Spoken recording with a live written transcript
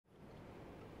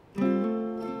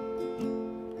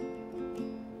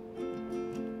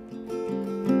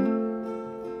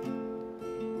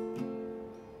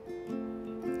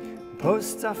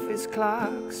Post office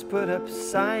clerks put up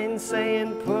signs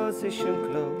saying position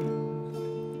closed,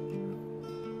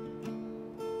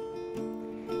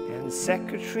 and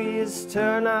secretaries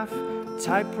turn off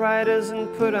typewriters and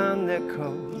put on their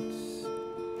coats.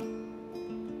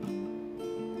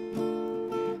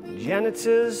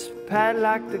 Janitors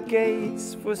padlock the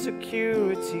gates for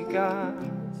security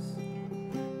guards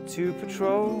to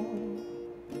patrol,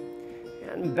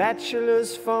 and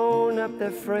bachelors phone up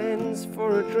their friends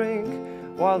for a drink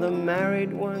while the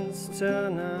married ones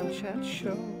turn on chat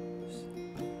shows.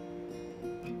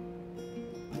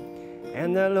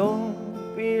 And they'll all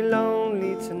be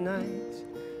lonely tonight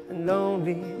and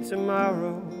lonely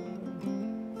tomorrow.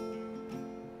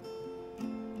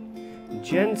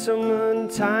 Gentlemen,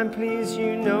 time please,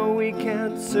 you know we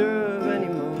can't serve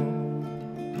anymore.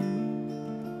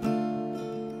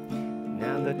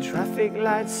 Now the traffic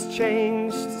lights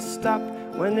change to stop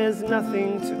when there's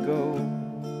nothing to go.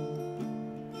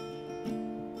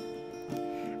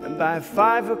 And by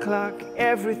 5 o'clock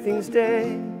everything's dead,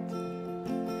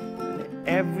 and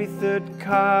every third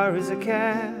car is a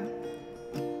cab,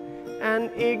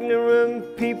 and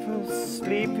ignorant people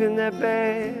sleep in their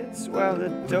beds while the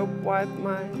dope wipe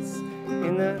mice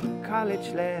in the college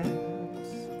labs.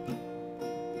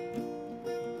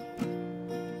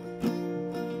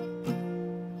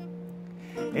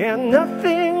 And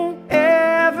nothing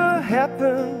ever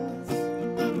happens,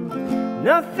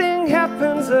 nothing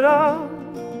happens at all.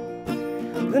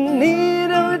 The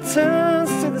needle returns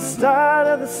to the start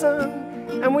of the sun,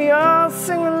 and we all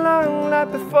sing along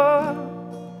like before.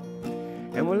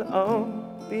 And we'll all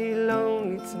be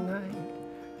lonely tonight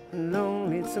and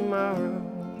lonely tomorrow.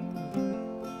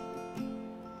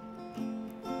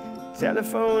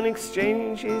 Telephone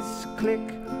exchanges click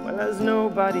while there's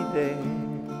nobody there.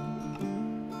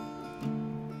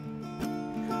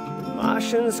 The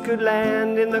Martians could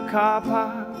land in the car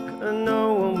park and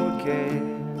no one would care.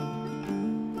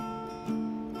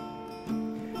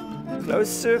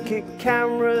 Closed-circuit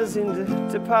cameras in the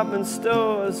department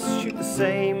stores shoot the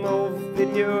same old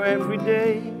video every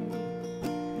day.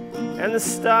 And the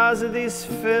stars of these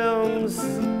films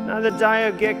neither die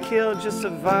or get killed, just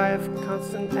survive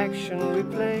constant action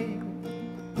replay.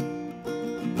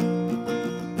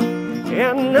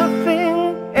 And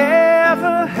nothing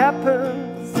ever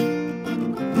happens,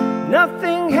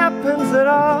 nothing happens at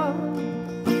all.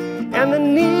 And the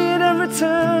needle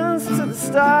returns to the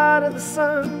start of the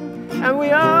sun, and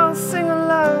we all sing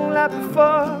along like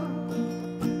before.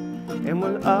 And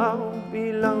we'll all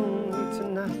be lonely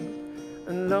tonight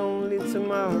and lonely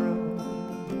tomorrow.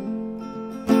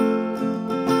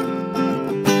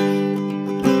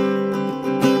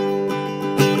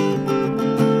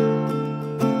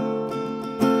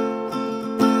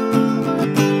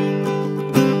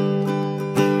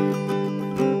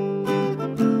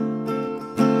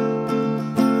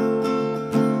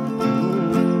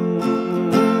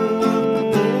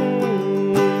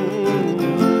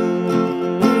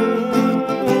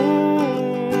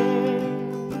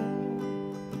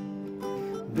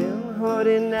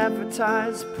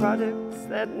 Advertise products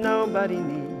that nobody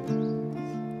needs,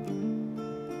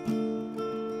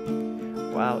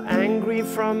 while Angry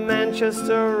from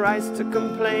Manchester writes to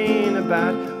complain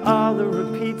about all the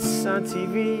repeats on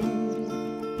TV,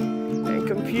 and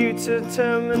computer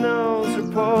terminals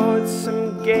report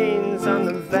some gains on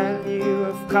the value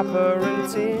of copper and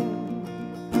tin,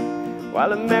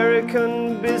 while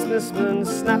American businessmen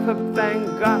snap up bank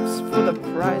gops for the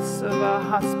price of a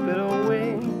hospital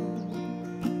wing.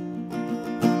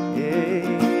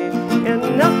 And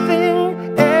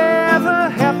nothing ever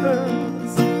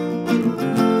happens,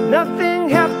 nothing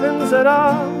happens at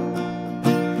all.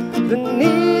 The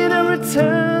needle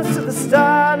returns to the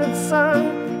start of the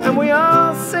sun, and we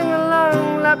all sing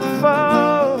along like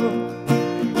before.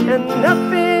 And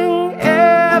nothing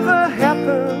ever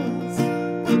happens,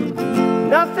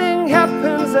 nothing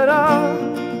happens at all.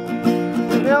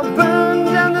 And they'll burn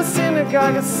down the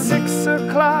synagogue at 6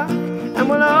 o'clock, and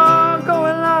we'll all go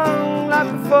along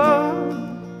like before.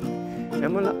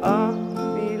 And we'll all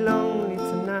be lonely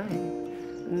tonight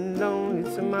and lonely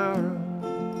tomorrow.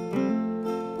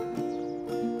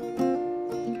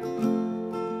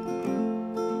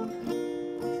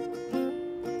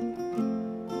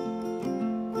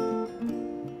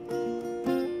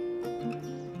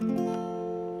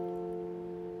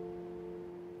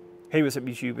 Hey, what's up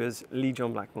YouTubers? Lee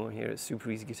John Blackmore here at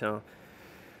Super Easy Guitar.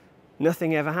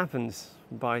 Nothing Ever Happens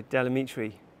by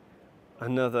Amitri.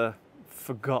 Another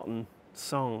forgotten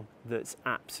song that's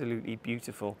absolutely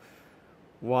beautiful.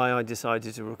 Why I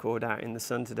decided to record out in the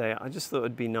sun today, I just thought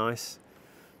it'd be nice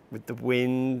with the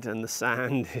wind and the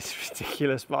sand. It's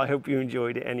ridiculous, but I hope you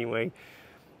enjoyed it anyway.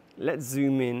 Let's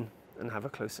zoom in and have a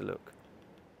closer look.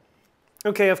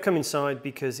 Okay, I've come inside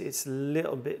because it's a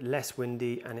little bit less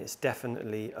windy and it's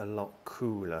definitely a lot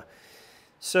cooler.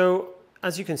 So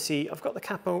as you can see, I've got the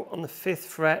capo on the 5th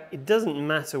fret. It doesn't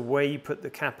matter where you put the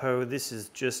capo. This is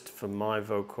just for my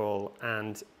vocal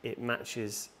and it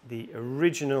matches the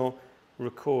original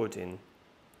recording.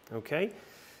 Okay,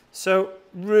 so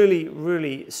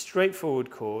really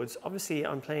straightforward chords. Obviously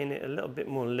I'm playing it a little bit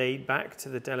more laid back to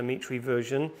the Amitri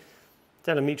version.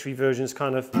 Amitri version is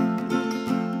kind of,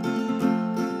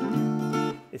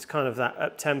 it's kind of that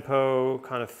up-tempo,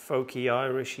 kind of folky,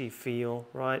 Irishy feel,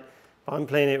 right? But I'm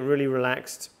playing it really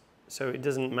relaxed, so it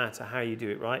doesn't matter how you do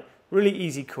it, right? Really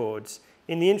easy chords.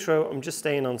 In the intro, I'm just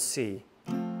staying on C.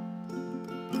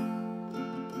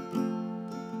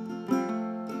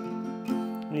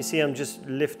 And you see I'm just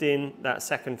lifting that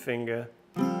 2nd finger.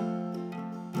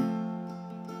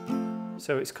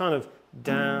 So it's kind of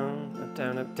down, up,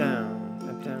 down, up, down,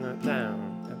 up, down, up,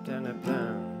 down, up, down, up,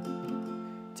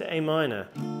 down, to A minor.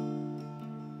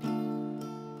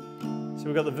 So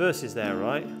we've got the verses there,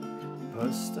 right?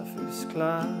 Post office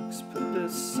clerks, put the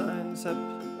signs up,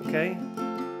 okay?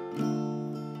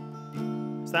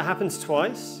 So that happens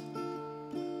twice.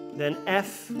 Then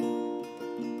F,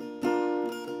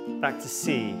 back to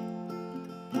C.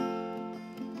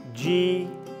 G,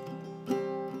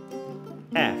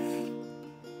 F.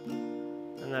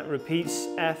 And that repeats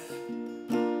F,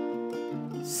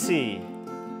 C,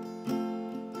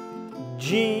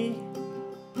 G,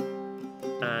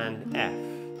 and F.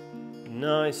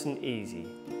 Nice and easy.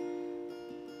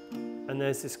 And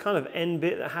there's this kind of end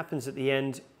bit that happens at the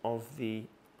end of the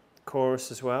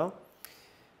chorus as well,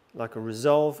 like a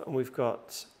resolve, and we've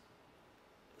got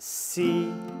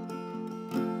C,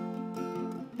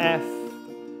 F,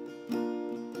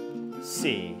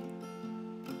 C.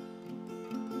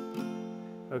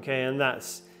 Okay, and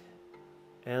that's,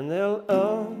 and they'll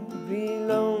all be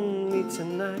lonely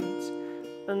tonight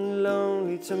and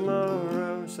lonely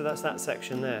tomorrow. So that's that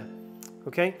section there.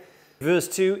 Okay, verse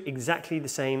 2, exactly the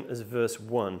same as verse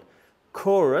 1.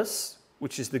 Chorus,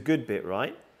 which is the good bit,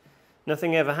 right?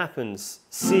 Nothing ever happens.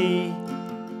 C,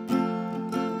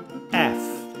 F,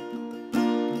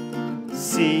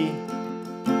 C,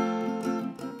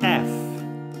 F.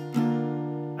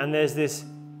 And there's this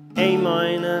A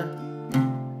minor,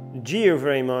 G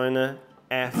over A minor,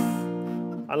 F.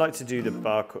 I like to do the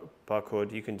bar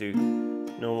chord. You can do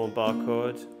normal bar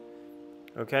chord.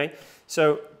 Okay,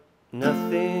 so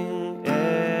nothing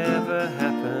ever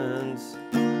happens,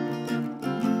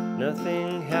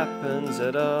 nothing happens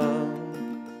at all,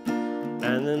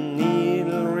 and the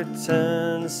needle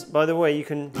returns. By the way, you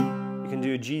can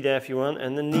do a G there if you want,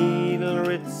 and the needle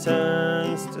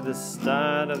returns to the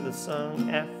start of the song,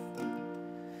 F,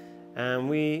 and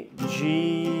we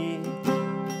G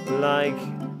like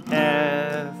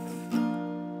F,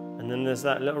 and then there's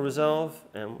that little resolve,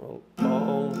 and we'll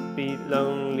all be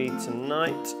lonely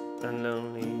tonight and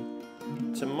lonely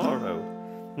tomorrow.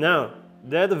 Now,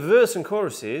 they're the verse and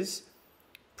choruses,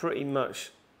 pretty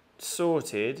much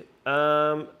sorted.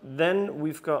 Then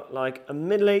we've got like a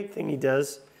middle 8 thing he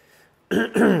does,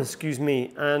 excuse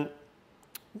me, and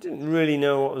I didn't really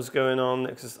know what was going on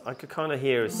because I could kind of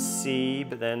hear a C,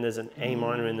 but then there's an A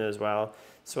minor in there as well.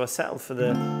 So I settled for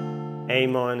the A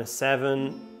minor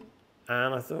 7,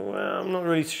 and I thought, well, I'm not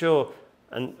really sure.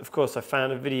 And of course, I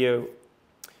found a video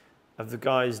of the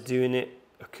guys doing it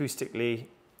acoustically,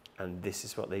 and this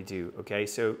is what they do. Okay,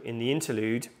 so in the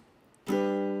interlude,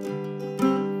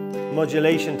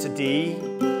 modulation to D,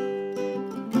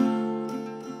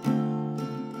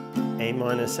 A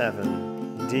minor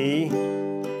 7, D,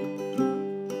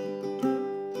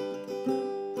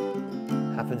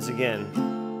 happens again,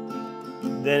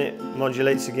 then it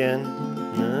modulates again,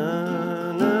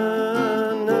 na,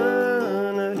 na,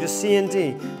 na, na, just C and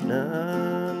D,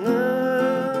 na,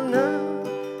 na, na,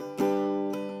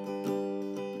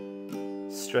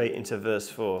 straight into verse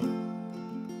 4.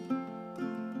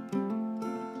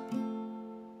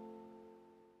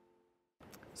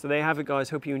 So there you have it,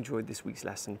 guys. Hope you enjoyed this week's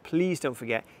lesson. Please don't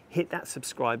forget, hit that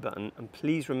subscribe button, and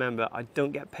please remember, I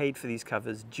don't get paid for these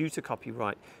covers due to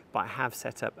copyright, but I have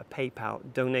set up a PayPal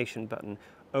donation button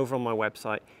over on my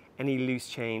website. Any loose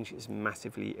change is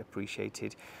massively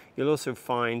appreciated. You'll also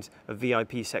find a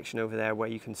VIP section over there where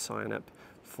you can sign up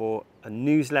for a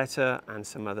newsletter and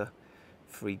some other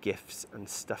free gifts and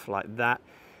stuff like that.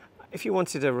 If you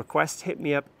wanted a request, hit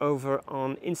me up over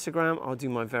on Instagram. I'll do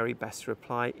my very best to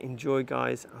reply. Enjoy,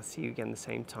 guys. I'll see you again the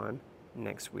same time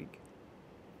next week.